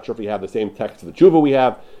rule. I'm not sure if we have the same text of the Tshuva we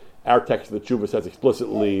have. Our text of the Tshuva says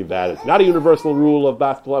explicitly that it's not a universal rule of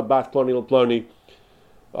Bas Ploni L'Ploni,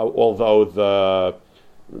 although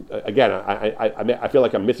again, I feel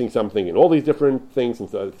like I'm missing something in all these different things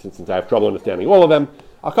since I have trouble understanding all of them.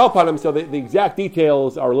 I'll call upon them, so the exact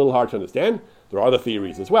details are a little hard to understand. There are other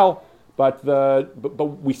theories as well, but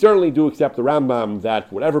we certainly do accept the Rambam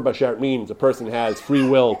that whatever Bashert means, a person has free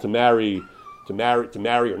will to marry or not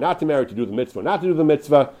to marry, to do the mitzvah or not to do the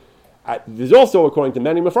mitzvah. There's also, according to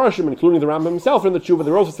many Mefarshim, including the Rambam himself in the Tshuva,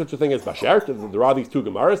 there's also such a thing as Bashert. There are these two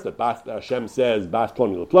Gemaras that Hashem says Bas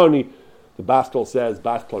Ploni L'Ploni, the Baskol says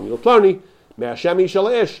Bas Ploni L'Ploni, Me'Hashem Isha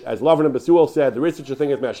Le'ish. As Lavan and Basuel said, there is such a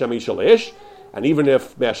thing as Me'Hashem Isha Le'ish, and even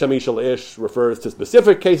if Me'Hashem Isha Le'ish refers to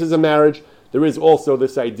specific cases of marriage, there is also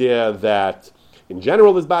this idea that in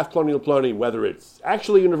general there's Bas Ploni L'Ploni, whether it's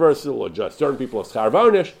actually universal or just certain people of Schar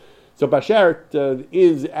V'Onish. So Bashert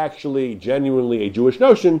is actually genuinely a Jewish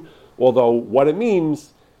notion, although what it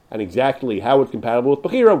means and exactly how it's compatible with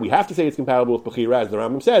Bechira, we have to say it's compatible with Bechira, as the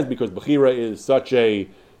Rambam says, because Bechira is such a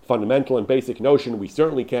fundamental and basic notion, we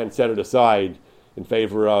certainly can't set it aside in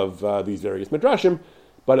favor of these various midrashim.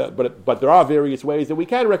 But there are various ways that we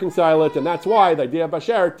can reconcile it, and that's why the idea of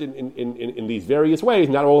Bashert in these various ways,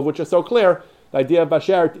 not all of which are so clear, the idea of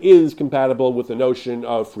Bashert is compatible with the notion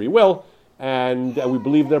of free will, and we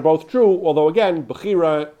believe they're both true, although again,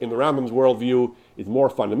 Bechira, in the Rambam's worldview, is more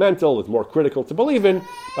fundamental, is more critical to believe in.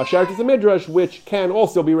 Bashert is a midrash which can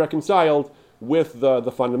also be reconciled with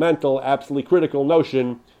the fundamental, absolutely critical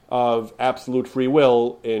notion of absolute free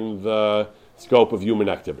will in the scope of human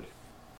activity.